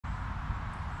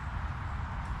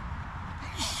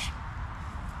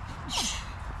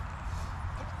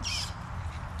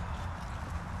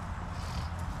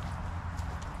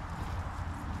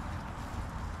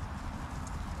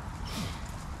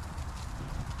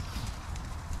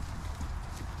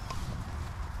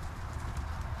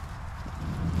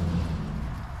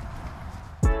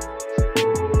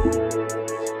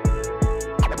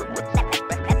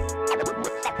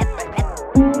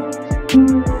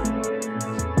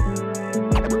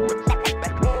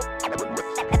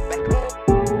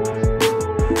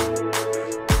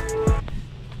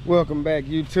Welcome back,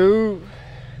 YouTube.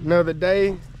 Another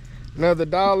day, another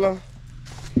dollar.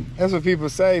 That's what people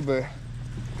say, but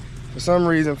for some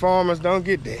reason farmers don't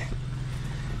get that.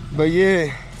 But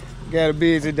yeah, got a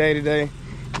busy day today.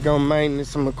 Gonna maintenance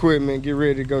some equipment, get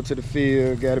ready to go to the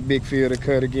field. Got a big field to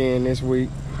cut again this week.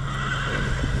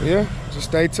 Yeah, just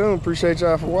stay tuned. Appreciate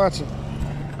y'all for watching.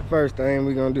 First thing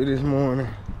we gonna do this morning,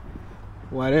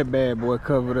 why that bad boy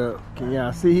covered up. Can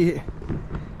y'all see it?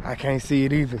 I can't see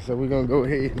it either, so we're gonna go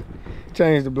ahead and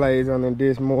change the blades on them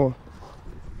disc more.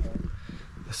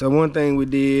 So one thing we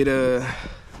did,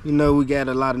 you know, we got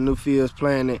a lot of new fields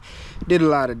planted, did a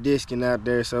lot of disking out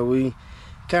there, so we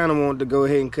kind of wanted to go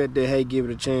ahead and cut that hay, give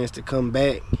it a chance to come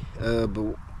back. But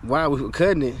while we were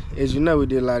cutting it, as you know, we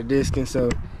did a lot of disking, so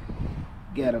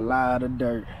got a lot of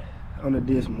dirt on the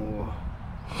disc mower.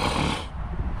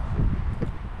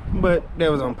 But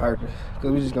that was on purpose, because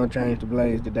we're just gonna change the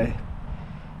blades today.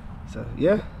 So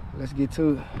yeah, let's get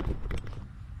to it.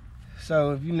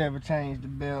 So if you never changed the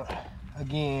belt,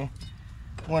 again,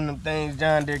 one of them things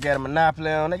John Deere got a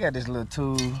monopoly on. They got this little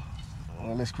tool.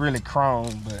 Well, it's really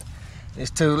chrome, but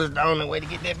this tool is the only way to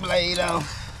get that blade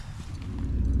off.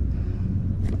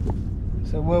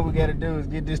 So what we gotta do is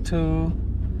get this tool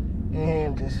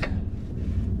and just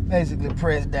basically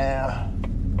press down.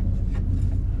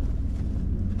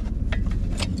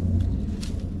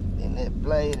 And that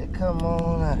blade will come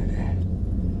on out of there.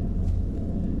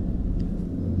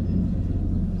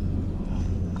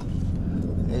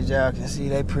 As y'all can see,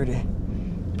 they pretty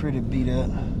beat up.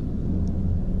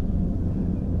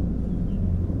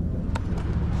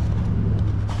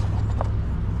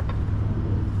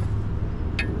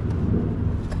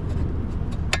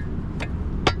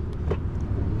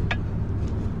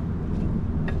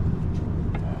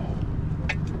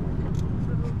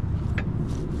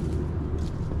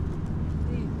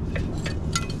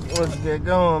 What's good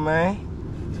going, man?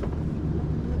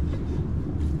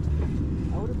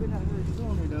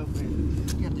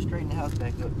 House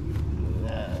back up.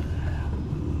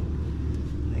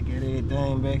 They got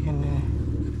everything back in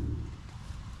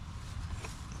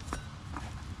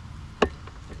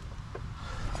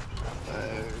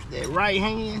there. That right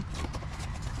hand.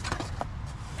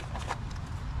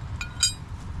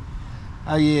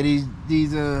 Oh yeah, these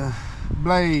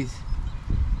blades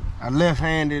are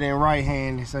left-handed and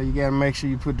right-handed, so you gotta make sure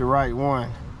you put the right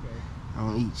one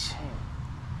on each.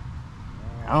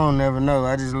 I don't never know.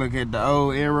 I just look at the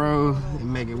old arrows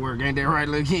and make it work. Ain't that right,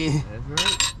 look in? That's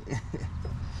right.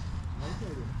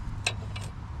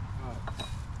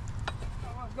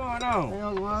 What's going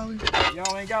on?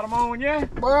 Y'all ain't got them on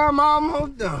yet? Boy, I'm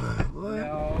almost done. Boy.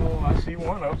 No, I see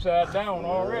one upside down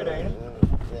already, ain't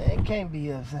it? It can't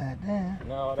be upside down.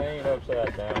 No, they ain't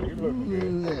upside down. You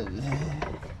looking good.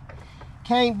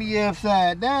 Can't be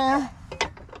upside down.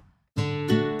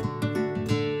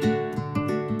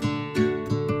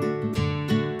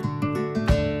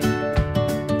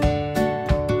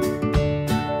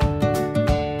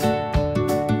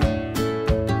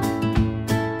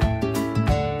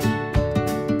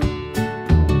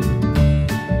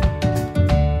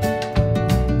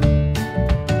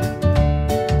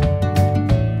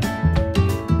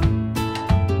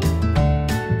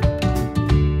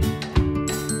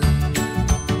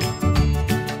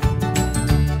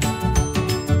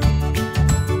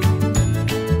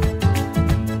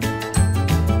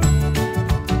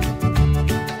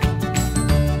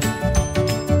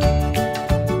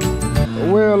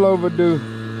 Well overdue,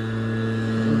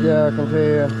 as y'all can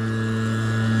tell,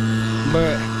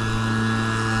 but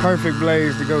perfect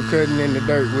blades to go cutting in the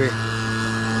dirt with.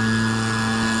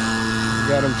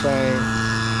 Got them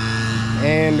changed,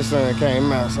 and the sun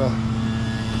came out, so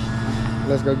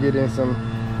let's go get in some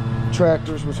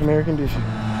tractors with some air conditioning.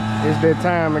 It's that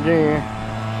time again.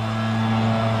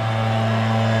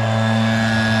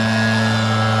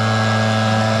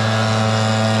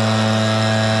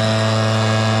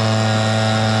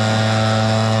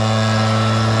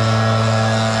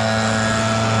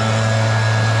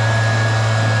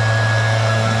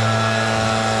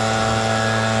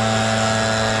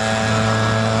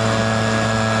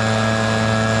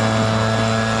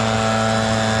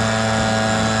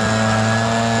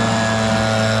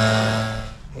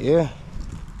 Yeah,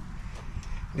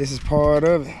 this is part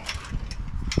of it.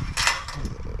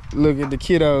 Look at the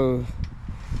kiddos.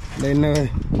 They know it.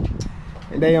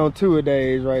 And they on 2 a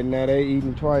days right now. They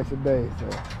eating twice a day, so.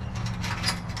 Yeah.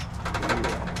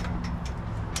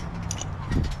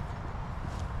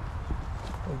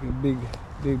 Look at big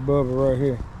Bubba right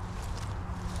here.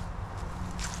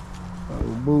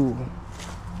 Oh, boo.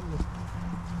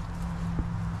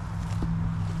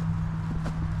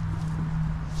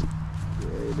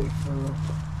 Yeah, they fell.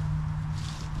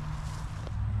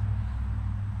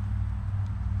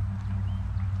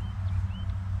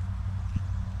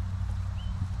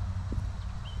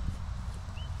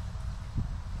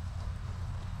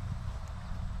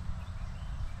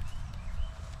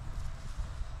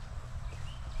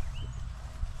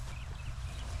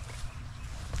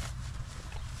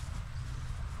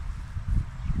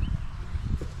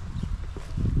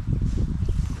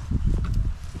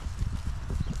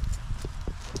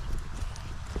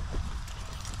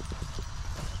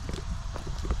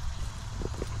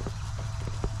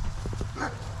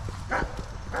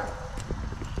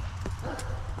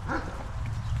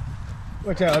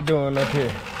 What y'all doing up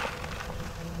here?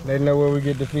 They know where we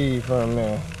get the feed from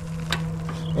now.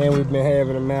 And we've been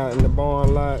having them out in the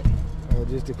barn lot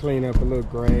just to clean up a little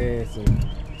grass and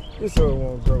just so it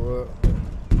won't grow up.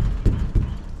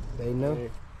 They know. Yeah.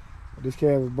 This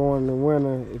calf was born in the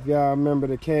winter. If y'all remember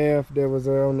the calf that was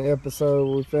on the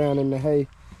episode we found in the hay,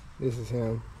 this is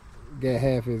him. Got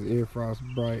half his ear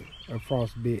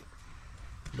frostbit.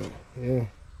 But yeah,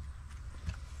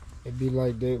 it'd be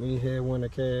like that when you had winter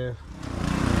calf.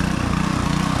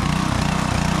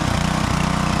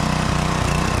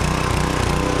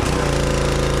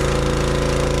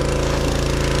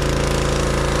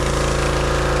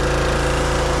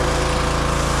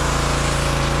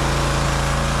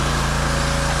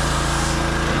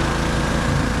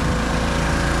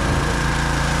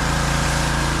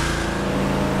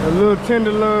 A little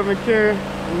tender love and care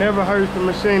never hurts the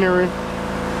machinery.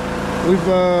 We've,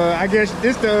 I guess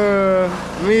this the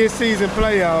mid-season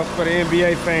playoffs for the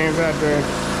NBA fans out there.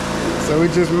 So we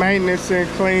just maintenancing,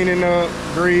 cleaning up,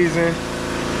 greasing.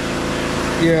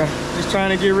 Yeah, just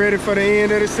trying to get ready for the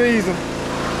end of the season.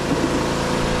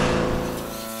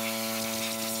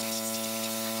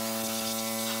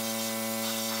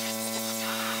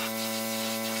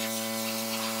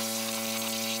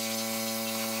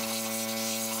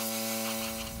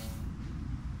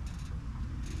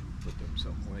 Put them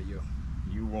somewhere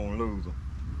you won't lose them.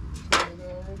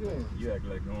 You act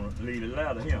like you're gonna lead the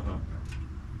ladder here, huh?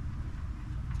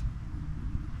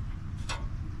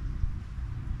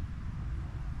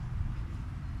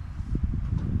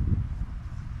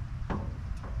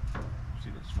 See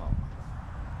that small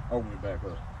one? Open it back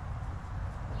up.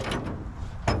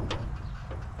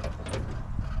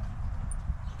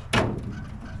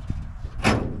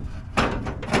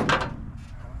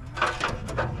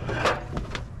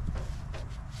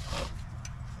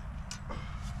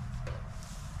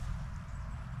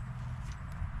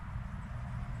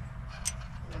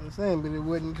 Saying, but it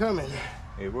wasn't coming.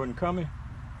 It wasn't coming?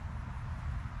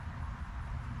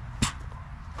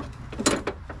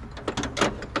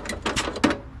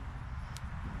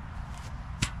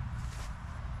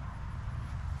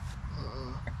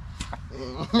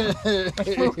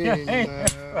 No.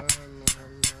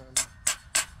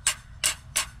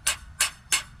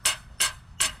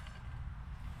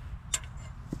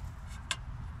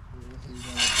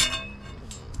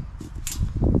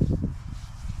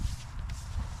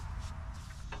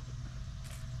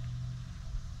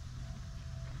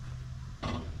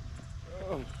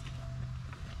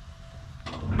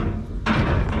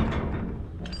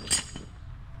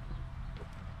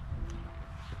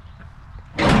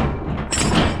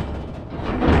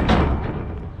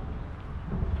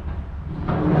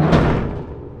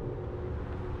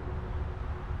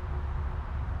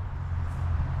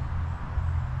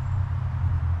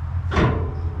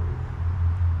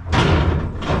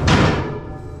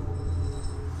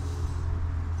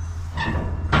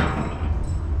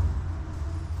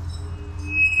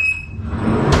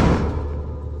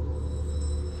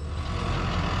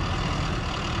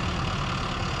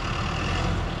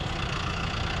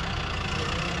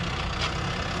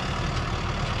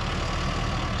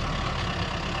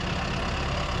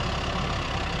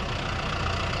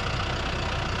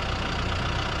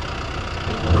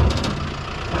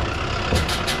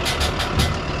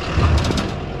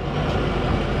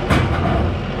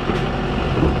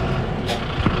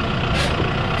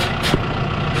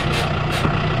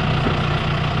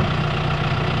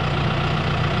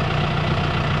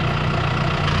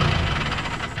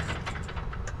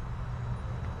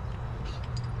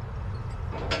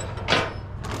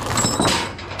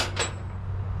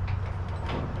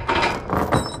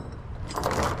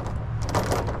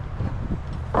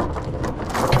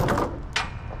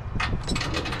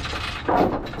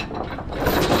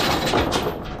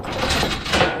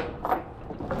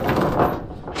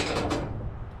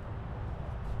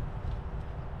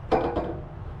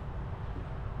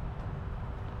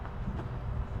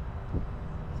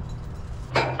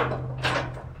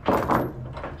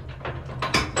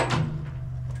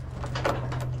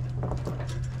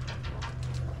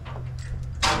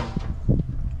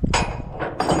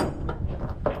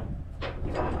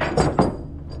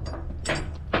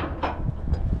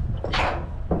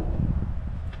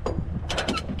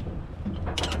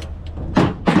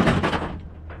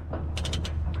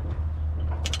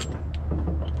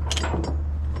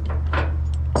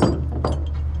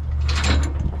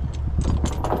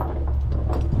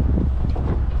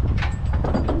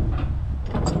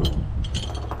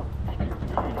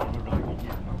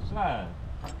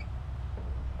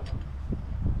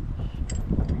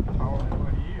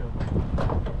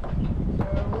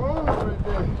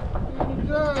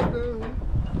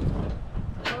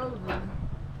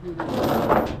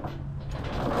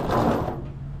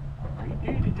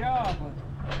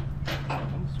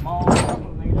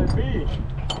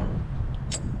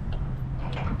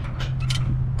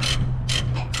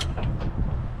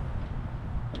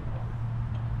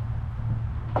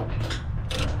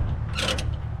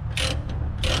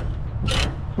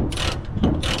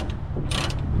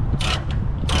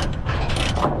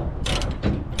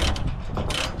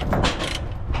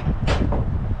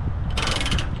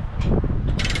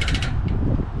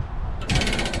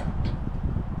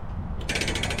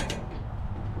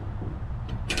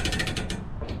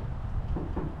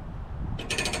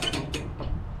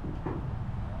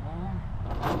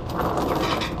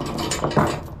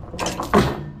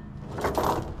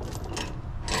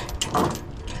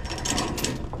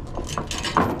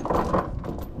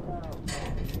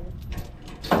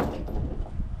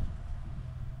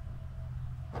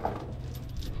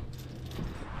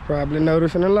 Probably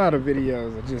noticing a lot of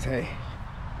videos of just, hey,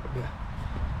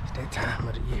 it's that time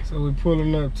of the year. So we're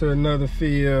pulling up to another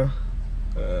field.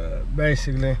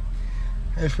 Basically,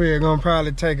 this field gonna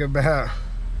probably take about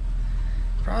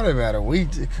a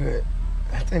week to cut.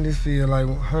 I think this field like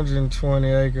 120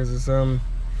 acres or something.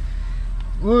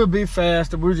 We'll be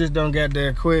faster, we just don't got the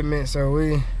equipment, so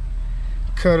we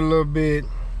cut a little bit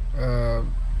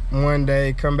one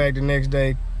day, come back the next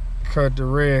day, cut the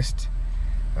rest.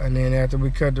 And then after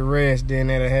we cut the rest, then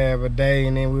it'll have a day,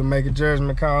 and then we'll make a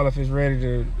judgment call if it's ready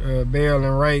to bale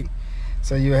and rake.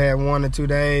 So you'll have 1 or 2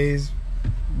 days.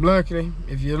 Luckily,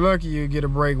 if you're lucky, you'll get a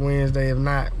break Wednesday. If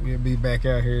not, we'll be back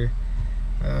out here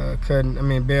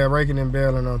raking and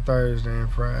baling on Thursday and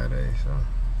Friday. So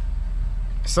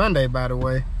Sunday, by the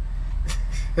way.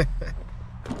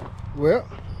 Well,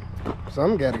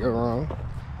 something got to go wrong.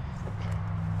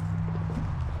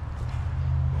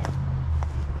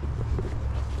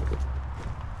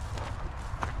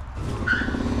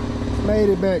 Made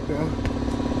it back though.